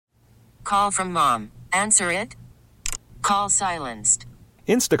Call from mom. Answer it. Call silenced.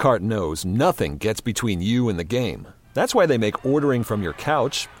 Instacart knows nothing gets between you and the game. That's why they make ordering from your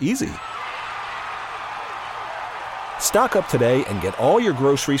couch easy. Stock up today and get all your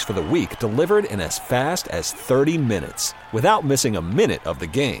groceries for the week delivered in as fast as 30 minutes without missing a minute of the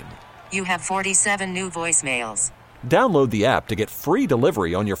game. You have 47 new voicemails. Download the app to get free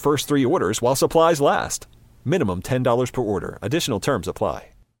delivery on your first 3 orders while supplies last. Minimum $10 per order. Additional terms apply.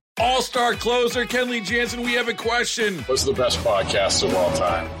 All-star closer Kenley Jansen, we have a question. What's the best podcast of all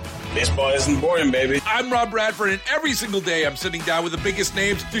time? Baseball isn't boring, baby. I'm Rob Bradford, and every single day I'm sitting down with the biggest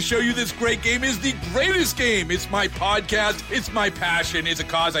names to show you this great game is the greatest game. It's my podcast. It's my passion. It's a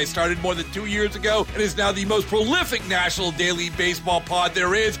cause I started more than 2 years ago and is now the most prolific national daily baseball pod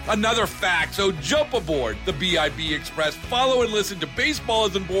there is. Another fact, so jump aboard the BIB Express. Follow and listen to Baseball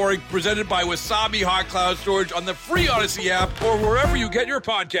Isn't Boring, presented by Wasabi Hot Cloud Storage on the free Odyssey app or wherever you get your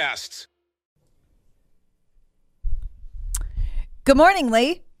podcasts. Good morning,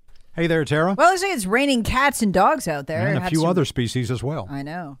 Lee. Hey there, Tara. Well, it looks like it's raining cats and dogs out there. And a few other species as well. I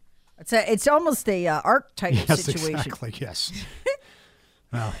know. It's almost a archetype yes, situation. Exactly. Yes.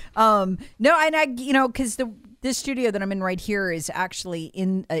 Well. No, and because this studio that I'm in right here is actually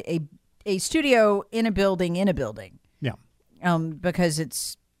in a studio in a building Yeah. Because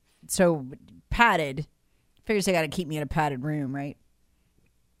it's so padded. Figures they got to keep me in a padded room, right?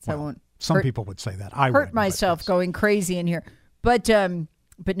 So I won't. Some people would say that. I hurt myself going crazy in here,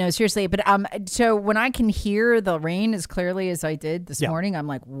 But no, seriously. But so when I can hear the rain as clearly as I did this morning, I'm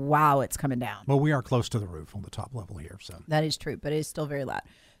like, wow, it's coming down. Well, we are close to the roof on the top level here, so that is true, but it is still very loud.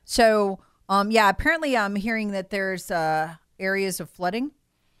 So, apparently I'm hearing that there's areas of flooding.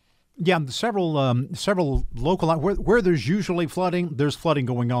 Yeah, several local where there's usually flooding. There's flooding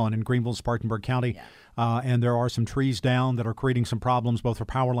going on in Greenville, Spartanburg County. Yeah. And there are some trees down that are creating some problems, both for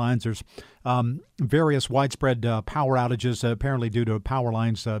power lines. There's various widespread power outages, apparently due to power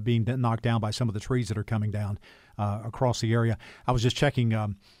lines being knocked down by some of the trees that are coming down across the area. I was just checking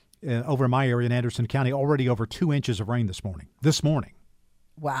over in my area in Anderson County, already over 2 inches of rain this morning.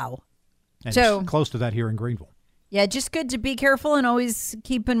 Wow. And it's close to that here in Greenville. Yeah, just good to be careful and always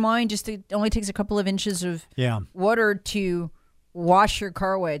keep in mind it only takes a couple of inches of water to wash your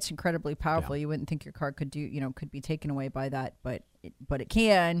car away. It's incredibly powerful. You wouldn't think your car could be taken away by that, but it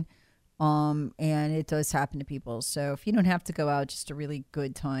can. And it does happen to people. So if you don't have to go out, just a really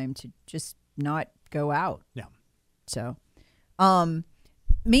good time to just not go out. Yeah. So,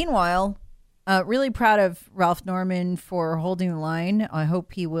 meanwhile, really proud of Ralph Norman for holding the line. I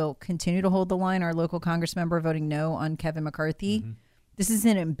hope he will continue to hold the line. Our local Congress member voting no on Kevin McCarthy. Mm-hmm. This is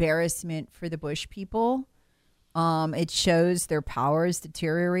an embarrassment for the Bush people. It shows their power is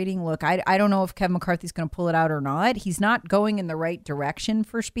deteriorating. Look, I don't know if Kevin McCarthy's going to pull it out or not. He's not going in the right direction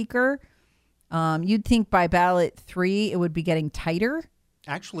for Speaker. You'd think by ballot 3 it would be getting tighter.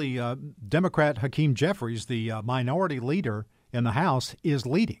 Actually, Democrat Hakeem Jeffries, the minority leader in the House, is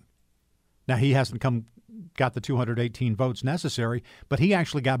leading. Now, he hasn't got the 218 votes necessary, but he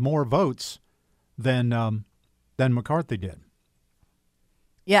actually got more votes than McCarthy did.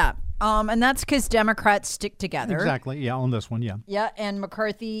 Yeah. And that's because Democrats stick together. Exactly. Yeah, on this one, yeah. Yeah, and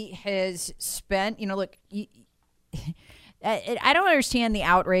McCarthy has spent, look, I don't understand the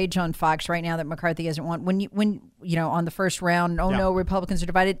outrage on Fox right now that McCarthy hasn't won. When on the first round, no, Republicans are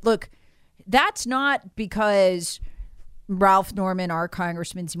divided. Look, that's not because Ralph Norman, our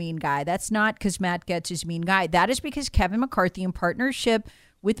congressman's mean guy. That's not because Matt Gaetz is mean guy. That is because Kevin McCarthy, in partnership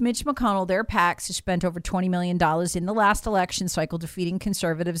with Mitch McConnell, their PACs have spent over $20 million in the last election cycle defeating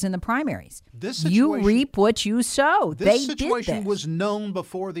conservatives in the primaries. You reap what you sow. This situation was known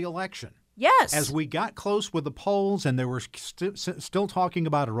before the election. Yes. As we got close with the polls and they were still talking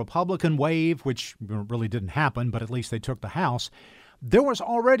about a Republican wave, which really didn't happen, but at least they took the House, there was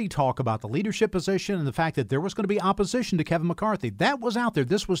already talk about the leadership position and the fact that there was going to be opposition to Kevin McCarthy. That was out there.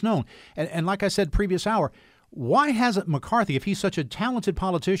 This was known. And like I said previous hour, why hasn't McCarthy, if he's such a talented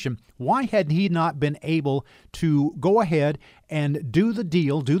politician, why had he not been able to go ahead and do the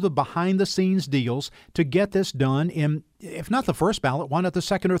deal, do the behind-the-scenes deals to get this done in, if not the first ballot, why not the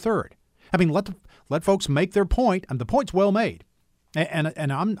second or third? I mean, let folks make their point, and the point's well made.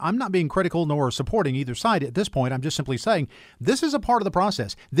 And I'm not being critical nor supporting either side at this point. I'm just simply saying this is a part of the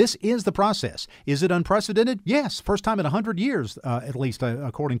process. This is the process. Is it unprecedented? Yes. First time in 100 years, at least,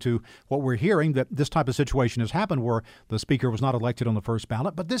 according to what we're hearing, that this type of situation has happened where the speaker was not elected on the first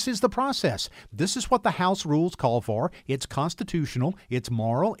ballot. But this is the process. This is what the House rules call for. It's constitutional. It's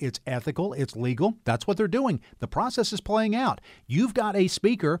moral. It's ethical. It's legal. That's what they're doing. The process is playing out. You've got a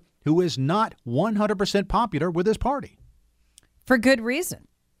speaker who is not 100% popular with his party. For good reason.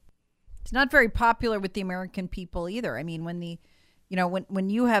 It's not very popular with the American people either. I mean, when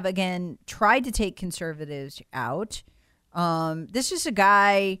you have, again, tried to take conservatives out, this is a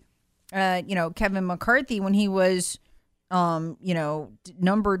guy, Kevin McCarthy, when he was,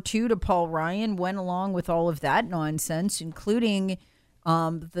 number 2 to Paul Ryan, went along with all of that nonsense, including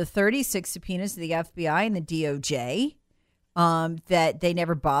the 36 subpoenas to the FBI and the DOJ that they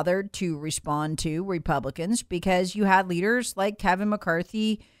never bothered to respond to, Republicans, because you had leaders like Kevin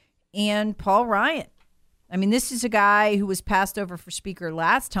McCarthy and Paul Ryan. I mean, this is a guy who was passed over for Speaker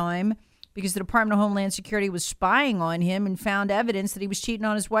last time because the Department of Homeland Security was spying on him and found evidence that he was cheating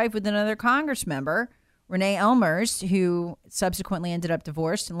on his wife with another Congress member, Renee Elmers, who subsequently ended up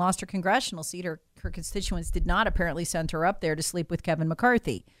divorced and lost her congressional seat. Her constituents did not apparently send her up there to sleep with Kevin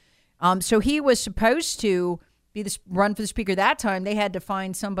McCarthy. So he was supposed to be run for the Speaker that time. They had to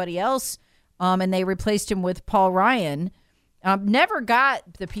find somebody else, and they replaced him with Paul Ryan. Never got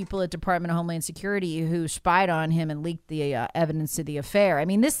the people at Department of Homeland Security who spied on him and leaked the evidence of the affair. I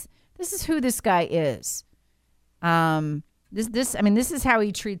mean, this is who this guy is. This is how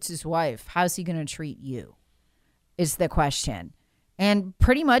he treats his wife. How's he going to treat you? Is the question. And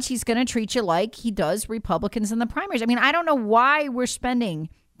pretty much he's going to treat you like he does Republicans in the primaries. I mean, I don't know why we're spending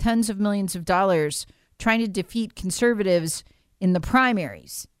tens of millions of dollars trying to defeat conservatives in the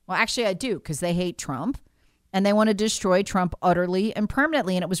primaries. Well, actually, I do, because they hate Trump. And they want to destroy Trump utterly and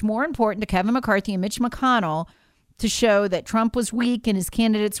permanently. And it was more important to Kevin McCarthy and Mitch McConnell to show that Trump was weak and his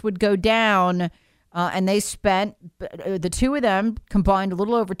candidates would go down. And they spent, the two of them combined, a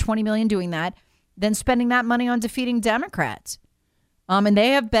little over $20 million doing that, than spending that money on defeating Democrats. And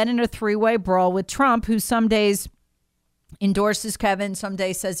they have been in a three-way brawl with Trump, who some days endorses Kevin, some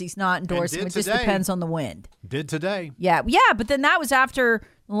days says he's not endorsing. It just depends on the wind. Did today. Yeah, but then that was after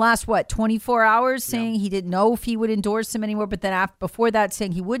the last, 24 hours saying he didn't know if he would endorse him anymore. But then before that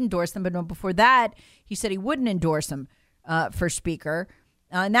saying he would endorse them. But no, before that, he said he wouldn't endorse him for Speaker.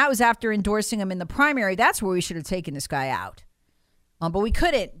 And that was after endorsing him in the primary. That's where we should have taken this guy out. But we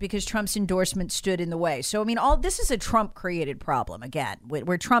couldn't because Trump's endorsement stood in the way. So, I mean, all this is a Trump-created problem, again,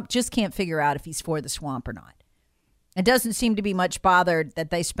 where Trump just can't figure out if he's for the swamp or not. It doesn't seem to be much bothered that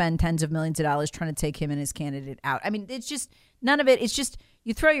they spend tens of millions of dollars trying to take him and his candidate out. I mean, it's just none of it. It's just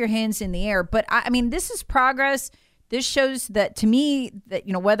you throw your hands in the air. But, I mean, this is progress. This shows that, to me, that,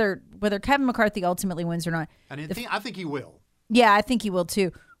 whether Kevin McCarthy ultimately wins or not. And I think he will. Yeah, I think he will,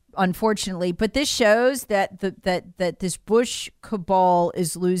 too, unfortunately. But this shows that that this Bush cabal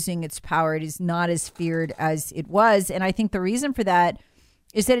is losing its power. It is not as feared as it was. And I think the reason for that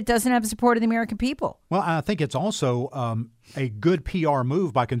is that it doesn't have the support of the American people. Well, I think it's also a good PR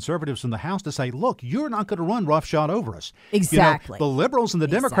move by conservatives in the House to say, look, you're not going to run roughshod over us. Exactly. The liberals in the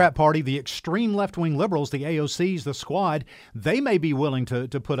Democrat Party, the extreme left-wing liberals, the AOCs, the Squad, they may be willing to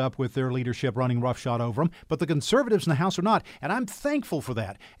put up with their leadership running roughshod over them, but the conservatives in the House are not. And I'm thankful for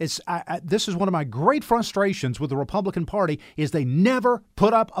that. This is one of my great frustrations with the Republican Party is they never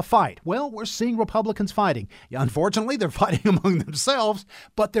put up a fight. Well, we're seeing Republicans fighting. Unfortunately, they're fighting among themselves,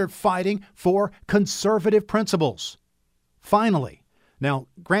 but they're fighting for conservative principles. Finally. Now,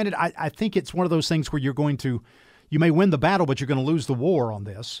 granted, I think it's one of those things where you may win the battle, but you're going to lose the war on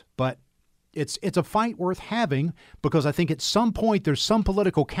this. But it's a fight worth having because I think at some point there's some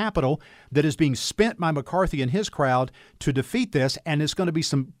political capital that is being spent by McCarthy and his crowd to defeat this. And it's going to be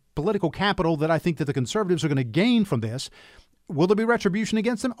some political capital that I think that the conservatives are going to gain from this. Will there be retribution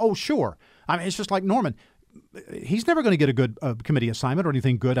against them? Oh, sure. I mean, it's just like Norman. He's never going to get a good committee assignment or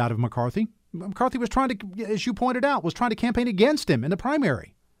anything good out of McCarthy. McCarthy was trying to, as you pointed out, was trying to campaign against him in the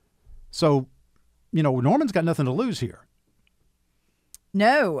primary. So, Norman's got nothing to lose here.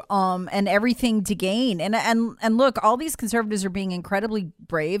 No, and everything to gain. And look, all these conservatives are being incredibly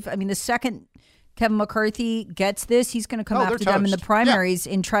brave. I mean, the second Kevin McCarthy gets this, he's going to come after them in the primaries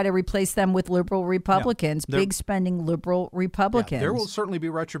and try to replace them with liberal Republicans, big spending liberal Republicans. There will certainly be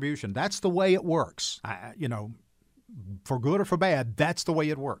retribution. That's the way it works. For good or for bad, that's the way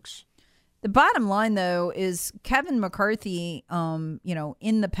it works. The bottom line, though, is Kevin McCarthy,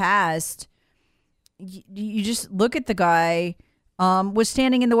 in the past, you just look at the guy, was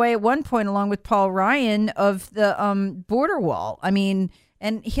standing in the way at one point, along with Paul Ryan, of the border wall. I mean,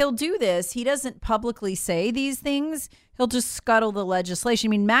 and he'll do this. He doesn't publicly say these things. He'll just scuttle the legislation.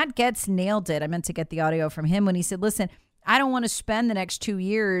 I mean, Matt Gaetz nailed it. I meant to get the audio from him when he said, listen, I don't want to spend the next 2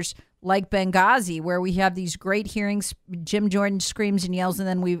 years like Benghazi, where we have these great hearings. Jim Jordan screams and yells, and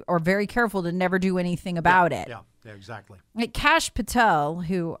then we are very careful to never do anything about it. Yeah, exactly. Like Kash Patel,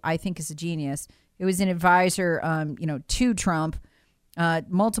 who I think is a genius, who was an advisor, to Trump,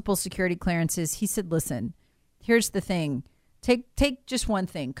 multiple security clearances. He said, listen, here's the thing. Take just one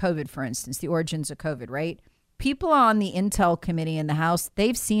thing, COVID, for instance, the origins of COVID, right? People on the Intel committee in the House,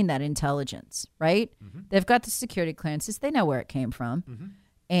 they've seen that intelligence, right? They've got the security clearances. They know where it came from.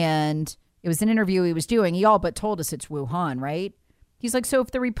 And it was an interview he was doing. He all but told us it's Wuhan, right? He's like, so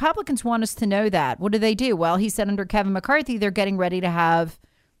if the Republicans want us to know that, what do? Well, he said under Kevin McCarthy, they're getting ready to have,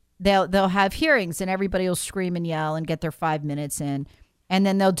 they'll have hearings and everybody will scream and yell and get their 5 minutes in. And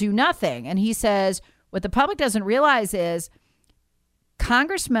then they'll do nothing. And he says, what the public doesn't realize is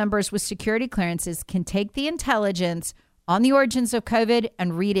Congress members with security clearances can take the intelligence on the origins of COVID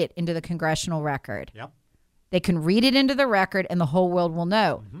and read it into the congressional record. Yep. They can read it into the record and the whole world will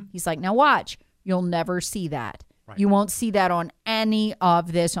know. He's like, now watch, you'll never see that. Right. You won't see that on any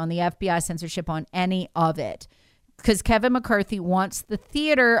of this, on the FBI censorship, on any of it. Because Kevin McCarthy wants the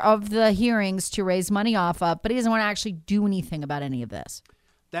theater of the hearings to raise money off of, but he doesn't want to actually do anything about any of this.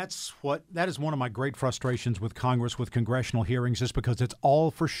 That is one of my great frustrations with Congress, with congressional hearings, is because it's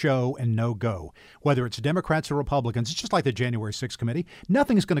all for show and no go. Whether it's Democrats or Republicans, it's just like the January 6th committee.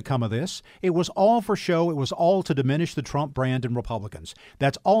 Nothing's going to come of this. It was all for show. It was all to diminish the Trump brand and Republicans.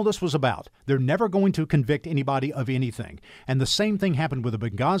 That's all this was about. They're never going to convict anybody of anything. And the same thing happened with the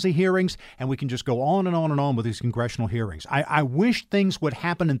Benghazi hearings, and we can just go on and on and on with these congressional hearings. I wish things would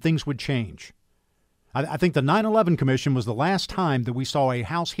happen and things would change. I think the 9/11 Commission was the last time that we saw a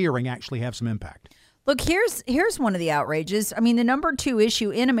House hearing actually have some impact. Look, here's one of the outrages. I mean, the number 2 issue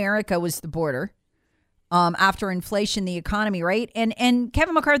in America was the border. After inflation, the economy, right? And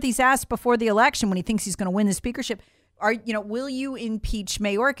Kevin McCarthy's asked before the election when he thinks he's going to win the speakership, will you impeach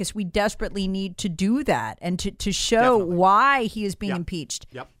Mayorkas? We desperately need to do that and to show why he is being impeached.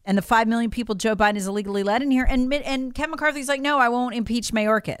 Yep. And the 5 million people Joe Biden has illegally led in here. And Kevin McCarthy's like, no, I won't impeach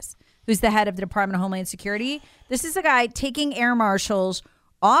Mayorkas, who's the head of the Department of Homeland Security. This is a guy taking air marshals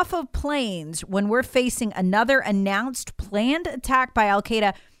off of planes when we're facing another announced planned attack by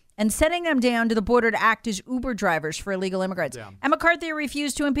Al-Qaeda and sending them down to the border to act as Uber drivers for illegal immigrants. Yeah. And McCarthy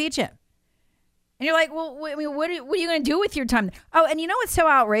refused to impeach him. And you're like, well, I mean, what are you going to do with your time? Oh, and you know what's so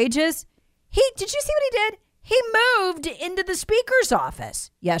outrageous? Did you see what he did? He moved into the speaker's office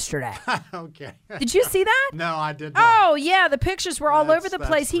yesterday. Okay. Did you see that? No, I did not. Oh, yeah. The pictures were all over the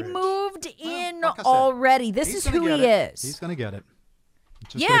place. He moved in already. This is who he is. He's going to get it.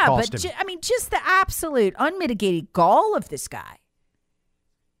 Yeah, but just the absolute unmitigated gall of this guy.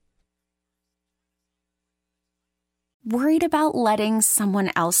 Worried about letting someone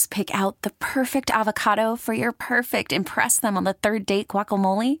else pick out the perfect avocado for your perfect impress them on the third date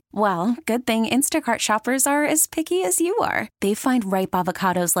guacamole? Well, good thing Instacart shoppers are as picky as you are. They find ripe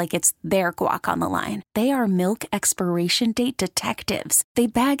avocados like it's their guac on the line. They are milk expiration date detectives. They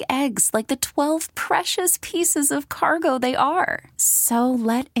bag eggs like the 12 precious pieces of cargo they are. So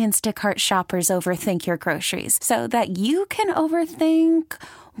let Instacart shoppers overthink your groceries so that you can overthink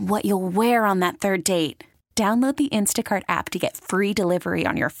what you'll wear on that third date. Download the Instacart app to get free delivery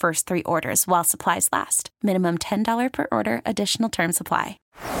on your first 3 orders while supplies last. Minimum $10 per order. Additional terms apply.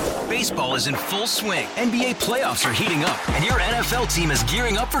 Baseball is in full swing. NBA playoffs are heating up, and your NFL team is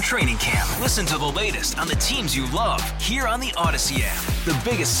gearing up for training camp. Listen to the latest on the teams you love here on the Odyssey app. The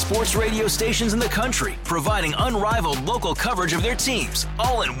biggest sports radio stations in the country, providing unrivaled local coverage of their teams,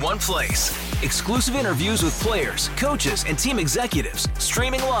 all in one place. Exclusive interviews with players, coaches, and team executives,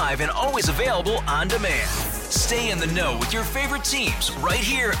 streaming live and always available on demand. Stay in the know with your favorite teams right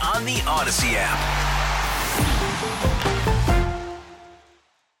here on the Odyssey app.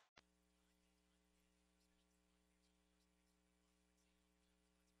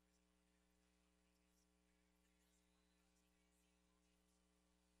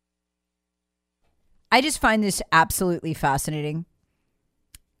 I just find this absolutely fascinating.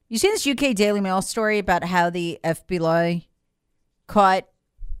 You see this UK Daily Mail story about how the FBI caught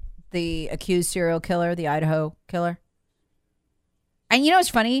the accused serial killer, the Idaho killer? And you know what's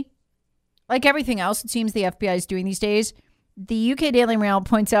funny? Like everything else it seems the FBI is doing these days, the UK Daily Mail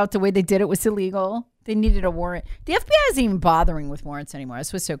points out the way they did it was illegal. They needed a warrant. The FBI isn't even bothering with warrants anymore.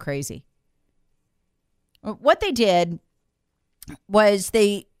 This was so crazy. What they did was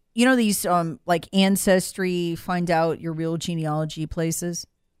they... You know these like Ancestry, find out your real genealogy places?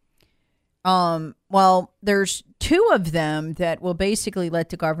 Well, there's 2 of them that will basically let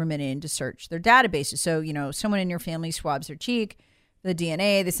the government in to search their databases. So, someone in your family swabs their cheek, the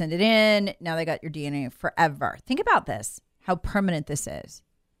DNA, they send it in. Now they got your DNA forever. Think about this, how permanent this is.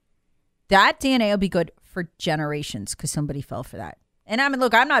 That DNA will be good for generations because somebody fell for that. And I mean,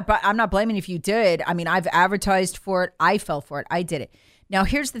 look, I'm not blaming if you did. I mean, I've advertised for it. I fell for it. I did it. Now,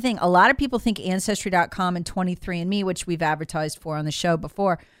 here's the thing. A lot of people think Ancestry.com and 23andMe, which we've advertised for on the show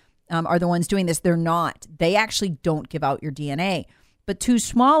before, are the ones doing this. They're not. They actually don't give out your DNA. But 2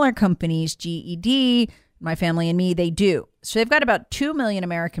 smaller companies, GED, My Family and Me, they do. So they've got about 2 million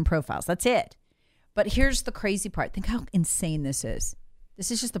American profiles. That's it. But here's the crazy part. Think how insane this is.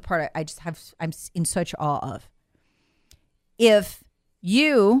 This is just the part I'm in such awe of. If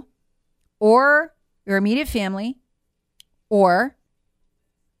you or your immediate family or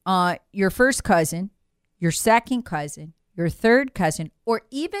your first cousin, your second cousin, your third cousin, or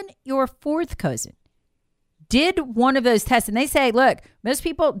even your fourth cousin did one of those tests, and they say, look, most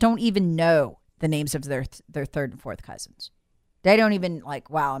people don't even know the names of their third and fourth cousins. They don't even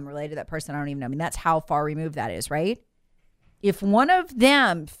wow, I'm related to that person. I don't even know. I mean, that's how far removed that is, right? If one of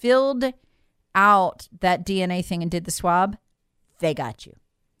them filled out that DNA thing and did the swab, they got you.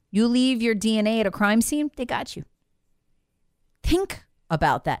 You leave your DNA at a crime scene, they got you. Think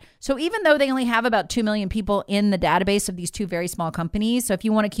about that. So even though they only have about 2 million people in the database of these 2 very small companies, so if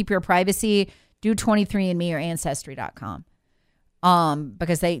you want to keep your privacy, do 23andMe or Ancestry.com.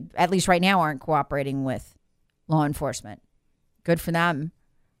 Because they, at least right now, aren't cooperating with law enforcement. Good for them.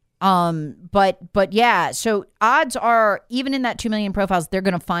 But yeah, so odds are, even in that 2 million profiles, they're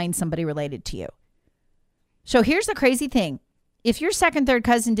going to find somebody related to you. So here's the crazy thing. If your second, third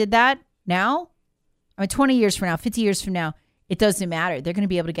cousin did that now, 20 years from now, 50 years from now, it doesn't matter. They're going to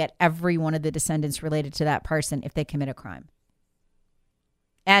be able to get every one of the descendants related to that person if they commit a crime.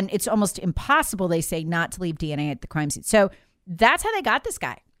 And it's almost impossible, they say, not to leave DNA at the crime scene. So that's how they got this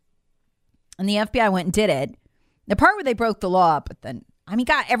guy. And the FBI went and did it. The part where they broke the law, but then,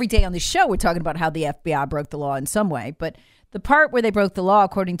 God, every day on the show, we're talking about how the FBI broke the law in some way. But the part where they broke the law,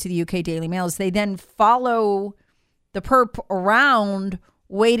 according to the UK Daily Mail, is they then follow the perp around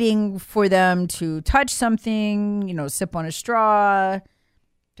waiting for them to touch something, sip on a straw,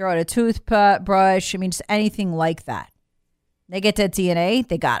 throw out a toothbrush. Just anything like that. They get that DNA,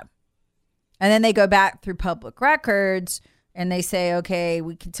 they got him. And then they go back through public records and they say, okay,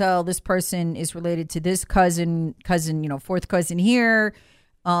 we can tell this person is related to this cousin, fourth cousin here.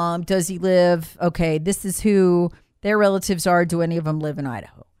 Does he live? Okay, this is who their relatives are. Do any of them live in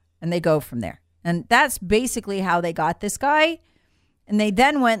Idaho? And they go from there. And that's basically how they got this guy. And they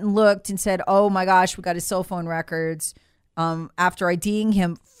then went and looked and said, oh my gosh, we got his cell phone records. After IDing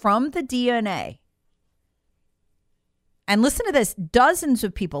him from the DNA. And listen to this. Dozens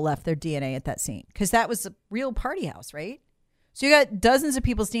of people left their DNA at that scene because that was a real party house, right? So you got dozens of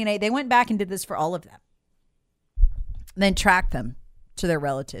people's DNA. They went back and did this for all of them. And then tracked them to their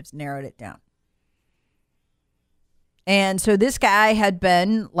relatives, narrowed it down. And so this guy had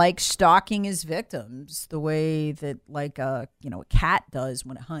been stalking his victims the way that a cat does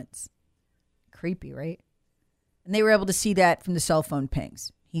when it hunts. Creepy, right? And they were able to see that from the cell phone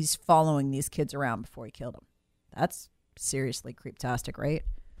pings. He's following these kids around before he killed them. That's seriously creeptastic, right?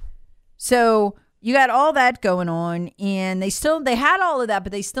 So you got all that going on, and they had all of that,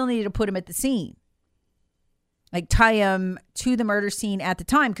 but they still needed to put him at the scene. Tie him to the murder scene at the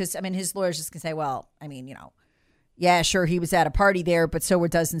time, because his lawyer's just gonna say, well, yeah, sure, he was at a party there, but so were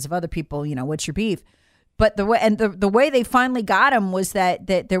dozens of other people. What's your beef? But the way they finally got him was that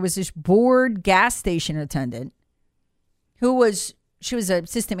there was this bored gas station attendant she was an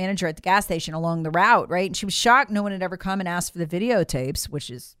assistant manager at the gas station along the route, right? And she was shocked no one had ever come and asked for the videotapes,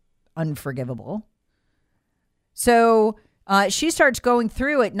 which is unforgivable. So she starts going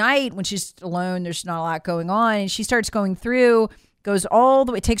through at night when she's alone. There's not a lot going on. And she starts going through, goes all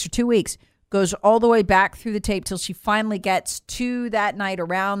the way, it takes her 2 weeks, goes all the way back through the tape till she finally gets to that night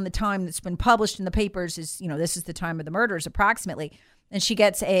around the time that's been published in the papers is, this is the time of the murders approximately. And she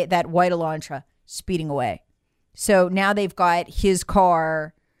gets that white Elantra speeding away. So now they've got his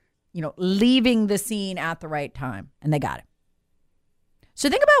car, leaving the scene at the right time, and they got it. So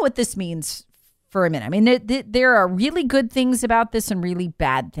think about what this means for a minute. There are really good things about this and really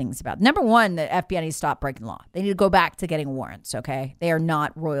bad things about it. Number one, the FBI needs to stop breaking the law. They need to go back to getting warrants, okay? They are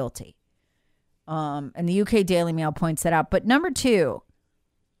not royalty. And the UK Daily Mail points that out. But number two,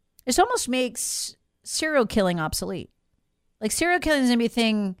 this almost makes serial killing obsolete. Serial killing is going to be a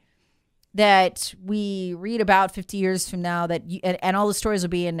thing that we read about 50 years from now and all the stories will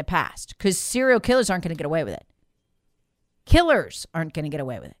be in the past because serial killers aren't going to get away with it. Killers aren't going to get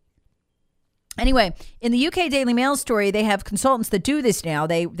away with it. Anyway, in the UK Daily Mail story, they have consultants that do this now.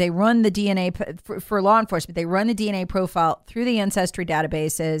 They run the DNA for law enforcement. They run the DNA profile through the ancestry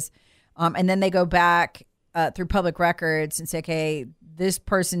databases, and then they go back through public records and say, okay, this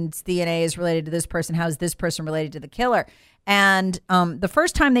person's DNA is related to this person. How is this person related to the killer? And the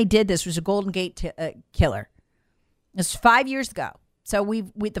first time they did this was a Golden Gate killer. It was 5 years ago. So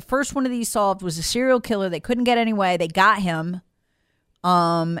the first one of these solved was a serial killer. They couldn't get any way. They got him.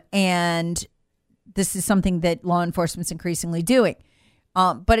 And this is something that law enforcement's increasingly doing.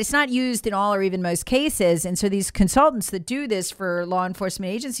 But it's not used in all or even most cases. And so these consultants that do this for law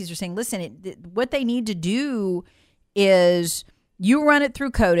enforcement agencies are saying, listen, what they need to do is you run it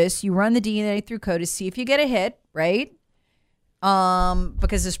through CODIS, you run the DNA through CODIS, see if you get a hit, right?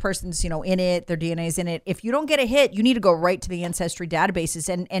 Because this person's, in it, their DNA's in it. If you don't get a hit, you need to go right to the ancestry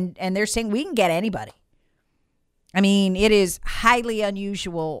databases. And they're saying we can get anybody. I mean, it is highly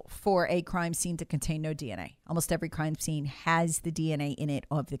unusual for a crime scene to contain no DNA. Almost every crime scene has the DNA in it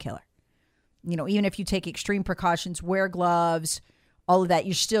of the killer. Even if you take extreme precautions, wear gloves, all of that,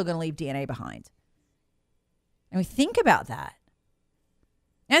 you're still going to leave DNA behind. And we think about that.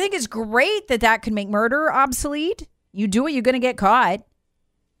 And I think it's great that could make murder obsolete. You do it, you're going to get caught.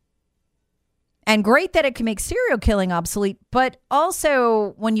 And great that it can make serial killing obsolete. But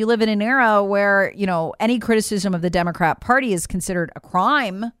also, when you live in an era where, any criticism of the Democrat Party is considered a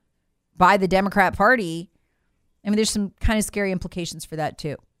crime by the Democrat Party, I mean, there's some kind of scary implications for that,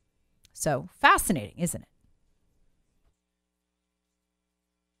 too. So fascinating, isn't it?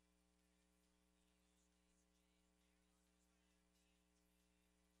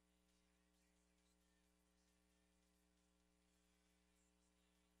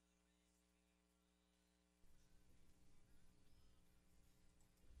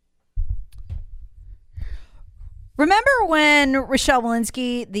 Remember when Rochelle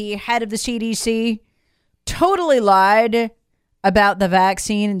Walensky, the head of the CDC, totally lied about the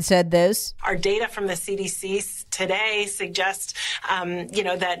vaccine and said this? Our data from the CDC today suggests,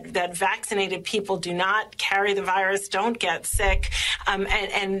 that vaccinated people do not carry the virus, don't get sick,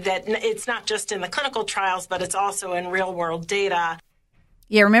 and that it's not just in the clinical trials, but it's also in real world data.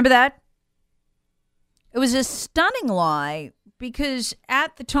 Yeah, remember that? It was a stunning lie. Because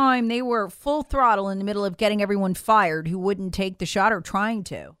at the time, they were full throttle in the middle of getting everyone fired who wouldn't take the shot or trying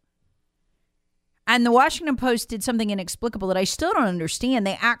to. And the Washington Post did something inexplicable that I still don't understand.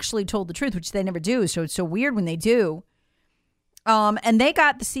 They actually told the truth, which they never do. So it's so weird when they do. And they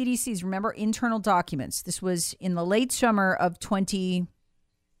got the CDC's, remember, internal documents. This was in the late summer of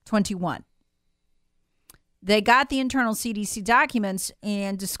 2021. They got the internal CDC documents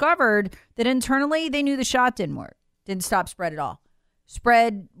and discovered that internally they knew the shot didn't work. Didn't stop spread at all.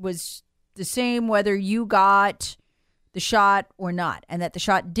 Spread was the same whether you got the shot or not, and that the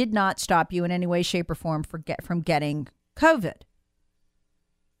shot did not stop you in any way, shape, or form from getting COVID.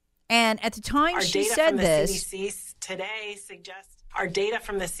 And at the time she said this, CDC today suggests our data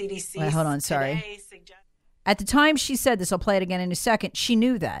from the CDC. Wait, hold on, sorry. At the time she said this, I'll play it again in a second. She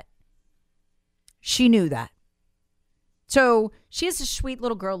knew that. She knew that. So she has a sweet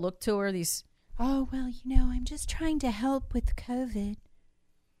little girl look to her. Oh, well, I'm just trying to help with COVID.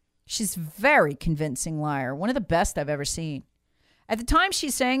 She's a very convincing liar. One of the best I've ever seen. At the time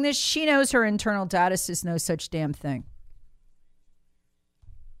she's saying this, she knows her internal data says no such damn thing.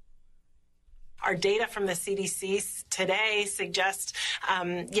 Our data from the CDC today suggests,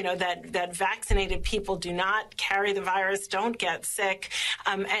 that vaccinated people do not carry the virus, don't get sick,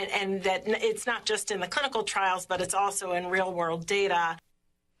 and that it's not just in the clinical trials, but it's also in real world data.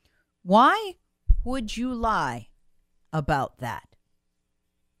 Why would you lie about that?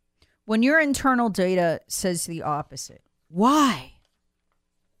 When your internal data says the opposite, why?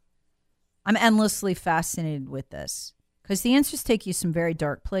 I'm endlessly fascinated with this because the answers take you some very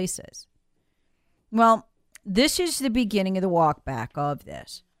dark places. Well, this is the beginning of the walk back of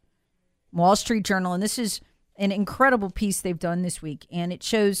this. Wall Street Journal, and this is an incredible piece they've done this week, and it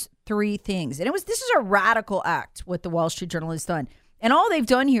shows three things. And this is a radical act, what the Wall Street Journal has done. And all they've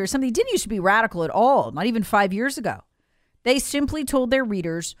done here is something that didn't used to be radical at all, not even 5 years ago. They simply told their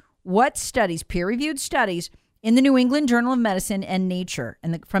readers what studies, peer-reviewed studies, in the New England Journal of Medicine and Nature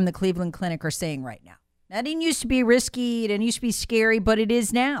from the Cleveland Clinic are saying right now. That didn't used to be risky, it didn't used to be scary, but it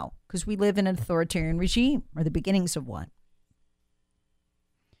is now because we live in an authoritarian regime, or the beginnings of one.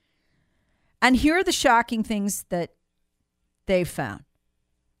 And here are the shocking things that they've found.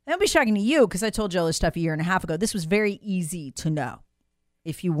 That'll be shocking to you because I told you all this stuff a year and a half ago. This was very easy to know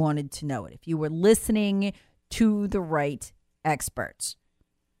if you wanted to know it, if you were listening to the right experts.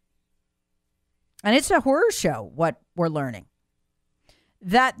 And it's a horror show, what we're learning.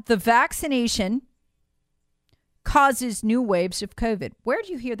 That the vaccination causes new waves of COVID. Where did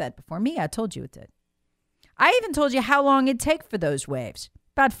you hear that before? Me, I told you it did. I even told you how long it'd take for those waves.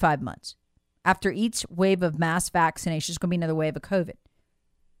 About 5 months. After each wave of mass vaccination, there's going to be another wave of COVID.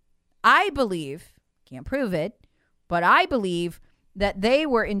 I believe, can't prove it, but I believe that they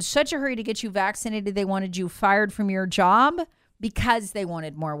were in such a hurry to get you vaccinated, they wanted you fired from your job because they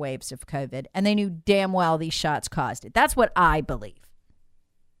wanted more waves of COVID, and they knew damn well these shots caused it. That's what I believe.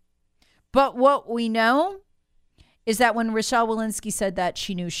 But what we know is that when Rochelle Walensky said that,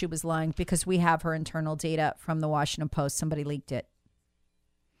 she knew she was lying because we have her internal data from the Washington Post. Somebody leaked it.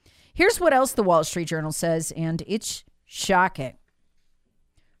 Here's what else the Wall Street Journal says, and it's shocking.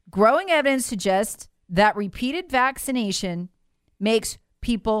 Growing evidence suggests that repeated vaccination makes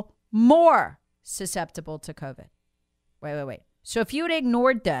people more susceptible to COVID. Wait. So if you had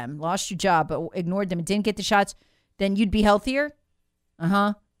ignored them, lost your job, but ignored them and didn't get the shots, then you'd be healthier?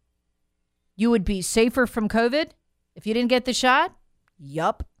 You would be safer from COVID if you didn't get the shot?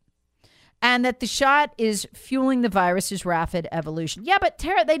 Yup. And that the shot is fueling the virus's rapid evolution. Yeah, but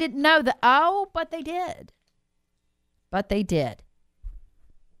Tara, they didn't know that. Oh, but they did.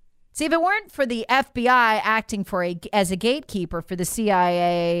 See, if it weren't for the FBI acting as a gatekeeper for the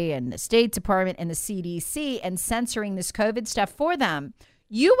CIA and the State Department and the CDC and censoring this COVID stuff for them,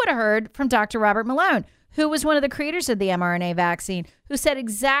 you would have heard from Dr. Robert Malone, who was one of the creators of the mRNA vaccine, who said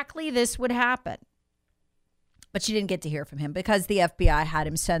exactly this would happen. But you didn't get to hear from him because the FBI had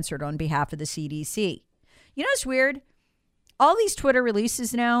him censored on behalf of the CDC. You know what's weird? All these Twitter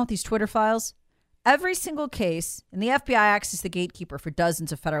releases now, these Twitter files, every single case, and the FBI acts as the gatekeeper for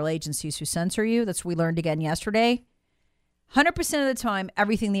dozens of federal agencies who censor you. That's what we learned again yesterday. 100% of the time,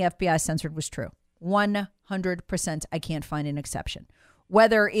 everything the FBI censored was true. 100%. I can't find an exception.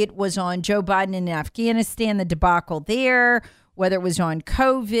 Whether it was on Joe Biden in Afghanistan, the debacle there, whether it was on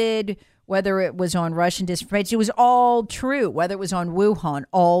COVID, whether it was on Russian disinformation, it was all true. Whether it was on Wuhan,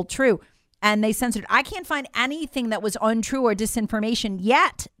 all true. And they censored. I can't find anything that was untrue or disinformation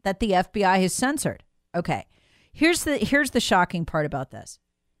yet that the FBI has censored. Okay, here's the shocking part about this.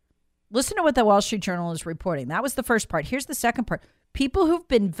 Listen to what the Wall Street Journal is reporting. That was the first part. Here's the second part. People who've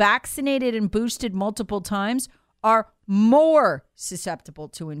been vaccinated and boosted multiple times are more susceptible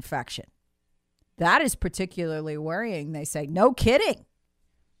to infection. That is particularly worrying, they say. No kidding.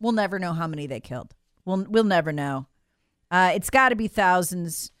 We'll never know how many they killed. We'll never know. It's got to be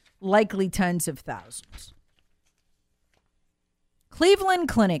thousands, likely tens of thousands. Cleveland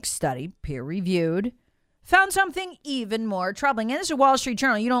Clinic study, peer-reviewed, found something even more troubling. And this is a Wall Street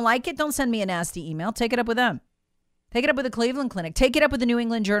Journal. You don't like it? Don't send me a nasty email. Take it up with them. Take it up with the Cleveland Clinic. Take it up with the New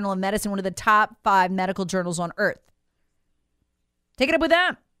England Journal of Medicine, one of the top 5 medical journals on earth. Take it up with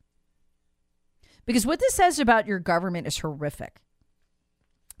them. Because what this says about your government is horrific.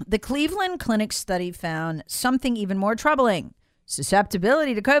 The Cleveland Clinic study found something even more troubling.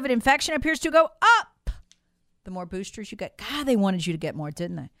 Susceptibility to COVID infection appears to go up the more boosters you get. God, they wanted you to get more,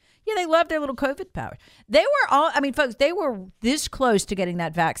 didn't they? Yeah, they loved their little COVID power. They were all, folks, they were this close to getting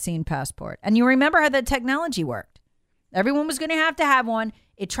that vaccine passport. And you remember how that technology worked. Everyone was going to have one.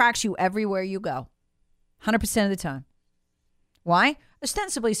 It tracks you everywhere you go. 100% of the time. Why?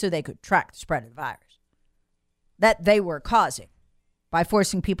 Ostensibly so they could track the spread of the virus that they were causing by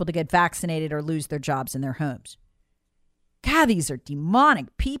forcing people to get vaccinated or lose their jobs in their homes. God, these are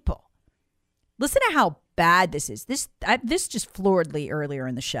demonic people. Listen to how bad this is. This just floored Lee earlier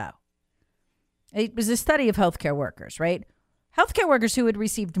in the show. It was a study of healthcare workers, right? Healthcare workers who had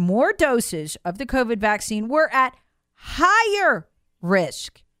received more doses of the COVID vaccine were at higher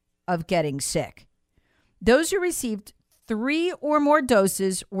risk of getting sick. Those who received 3 or more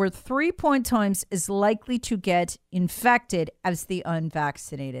doses were 3 times as likely to get infected as the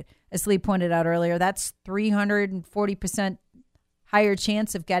unvaccinated. As Lee pointed out earlier, that's 340% higher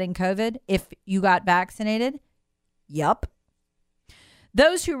chance of getting COVID if you got vaccinated. Yup.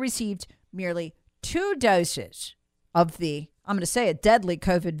 Those who received merely 2 doses of the, I'm going to say, a deadly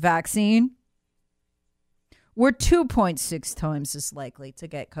COVID vaccine were 2.6 times as likely to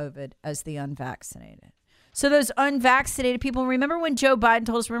get COVID as the unvaccinated. So those unvaccinated people, remember when Joe Biden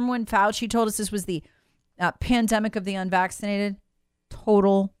told us, remember when Fauci told us this was the pandemic of the unvaccinated?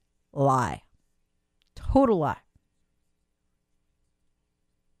 Total lie. Total lie.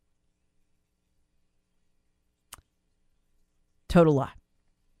 Total lie.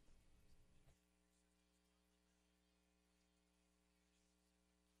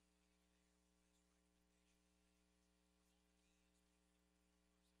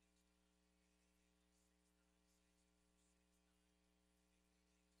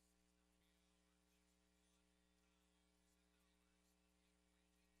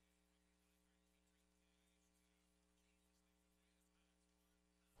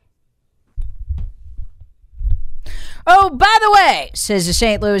 Oh, by the way, says the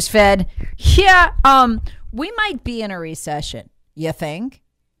St. Louis Fed, we might be in a recession. You think?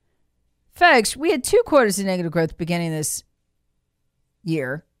 Folks, we had 2 quarters of negative growth beginning this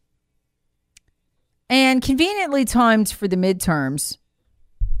year. And conveniently timed for the midterms.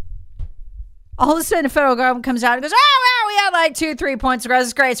 All of a sudden, the federal government comes out and goes, we had like 2-3 points across.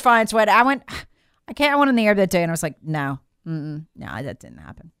 It's great. It's fine. It's what I went in the air that day and I was like, no, that didn't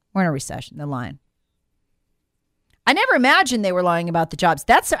happen. We're in a recession. They're lying. I never imagined they were lying about the jobs.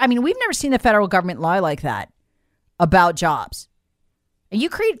 We've never seen the federal government lie like that about jobs. And you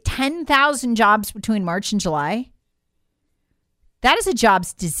create 10,000 jobs between March and July. That is a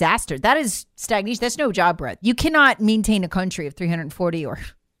jobs disaster. That is stagnation. That's no job growth. You cannot maintain a country of 340 or,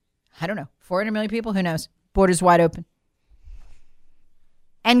 400 million people. Who knows? Borders wide open.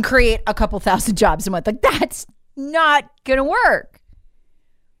 And create a couple thousand jobs a month. Like, that's not going to work.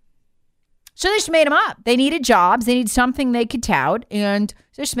 So they just made them up. They needed jobs. They needed something they could tout, and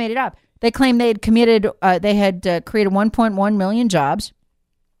they just made it up. They claimed they had created 1.1 million jobs.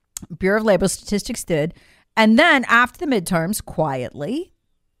 Bureau of Labor Statistics did. And then after the midterms, quietly,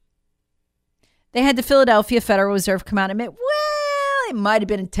 they had the Philadelphia Federal Reserve come out and admit, well, it might have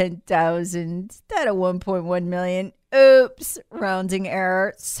been 10,000 instead of 1.1 million. Oops, rounding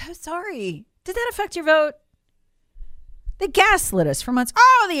error. So sorry. Did that affect your vote? They gaslit us for months.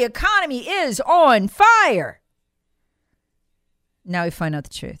 Oh, the economy is on fire. Now we find out the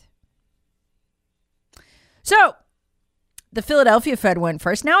truth. So the Philadelphia Fed went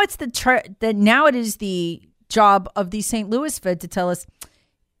first. Now it's now it is the job of the St. Louis Fed to tell us,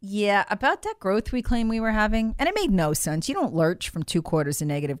 yeah, about that growth we claim we were having. And it made no sense. You don't lurch from 2 quarters of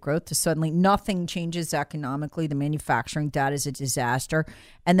negative growth to suddenly nothing changes economically. The manufacturing data is a disaster.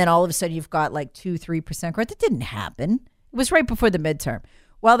 And then all of a sudden you've got like 2-3% growth. It didn't happen. It was right before the midterm.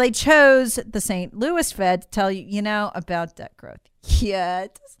 Well, they chose the St. Louis Fed to tell you, about that growth. Yeah,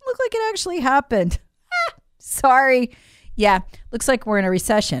 it doesn't look like it actually happened. Sorry. Yeah, looks like we're in a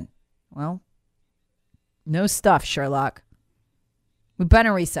recession. Well, no stuff, Sherlock. We've been in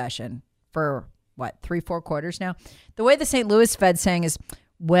a recession for, 3-4 quarters now? The way the St. Louis Fed's saying is,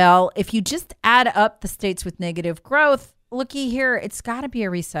 well, if you just add up the states with negative growth, looky here, it's got to be a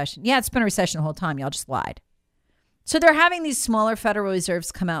recession. Yeah, it's been a recession the whole time. Y'all just lied. So they're having these smaller Federal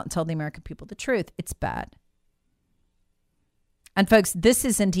Reserves come out and tell the American people the truth. It's bad. And folks, this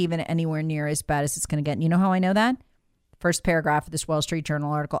isn't even anywhere near as bad as it's going to get. And you know how I know that? First paragraph of this Wall Street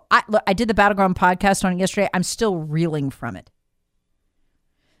Journal article. I did the Battleground podcast on it yesterday. I'm still reeling from it.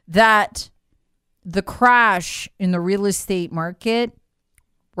 That the crash in the real estate market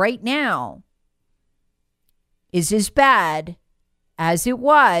right now is as bad as it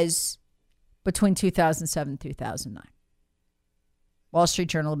was between 2007 and 2009. Wall Street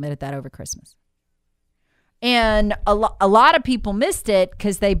Journal admitted that over Christmas. And a lot of people missed it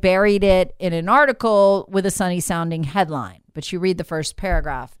because they buried it in an article with a sunny-sounding headline. But you read the first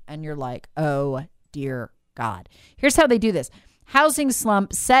paragraph and you're like, oh, dear God. Here's how they do this. Housing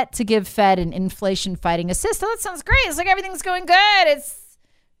slump set to give Fed an inflation-fighting assist. Oh, that sounds great. It's like everything's going good. It's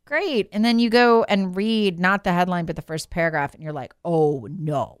great. And then you go and read not the headline but the first paragraph and you're like, oh,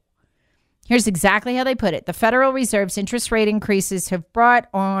 no. Here's exactly how they put it. The Federal Reserve's interest rate increases have brought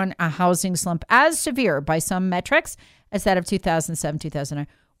on a housing slump as severe by some metrics as that of 2007, 2009.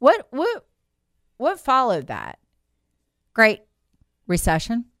 What followed that? Great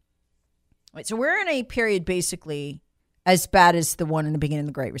recession. Right, so we're in a period basically as bad as the one in the beginning of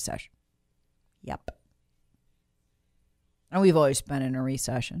the Great Recession. Yep. And we've always been in a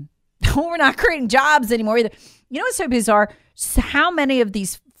recession. We're not creating jobs anymore either. You know what's so bizarre? How many of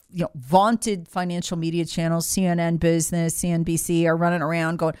these vaunted financial media channels, CNN Business, CNBC, are running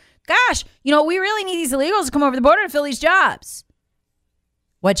around going, gosh, we really need these illegals to come over the border to fill these jobs.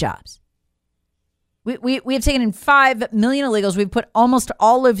 What jobs? We have taken in 5 million illegals. We've put almost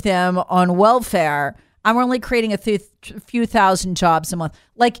all of them on welfare, and we're only creating a few thousand jobs a month.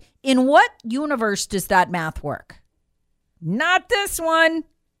 Like, in what universe does that math work? Not this one,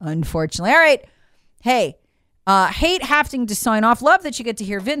 unfortunately. All right. Hey, hate having to sign off. Love that you get to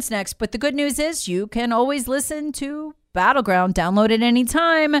hear Vince next. But the good news is you can always listen to Battleground. Download it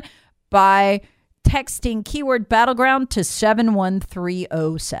anytime by texting keyword Battleground to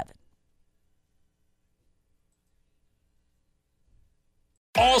 71307.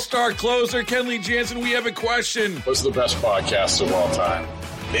 All-star closer Kenley Jansen, we have a question. What's the best podcast of all time?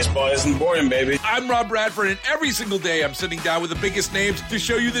 Baseball isn't boring, baby. I'm Rob Bradford, and every single day I'm sitting down with the biggest names to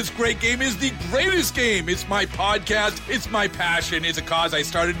show you this great game is the greatest game. It's my podcast. It's my passion. It's a cause I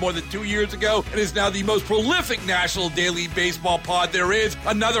started more than 2 years ago and is now the most prolific national daily baseball pod there is.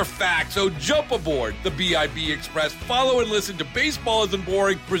 Another fact, so jump aboard the BIB Express. Follow and listen to Baseball Isn't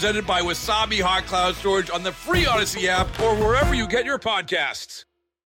Boring, presented by Wasabi Hot Cloud Storage on the free Odyssey app or wherever you get your podcasts.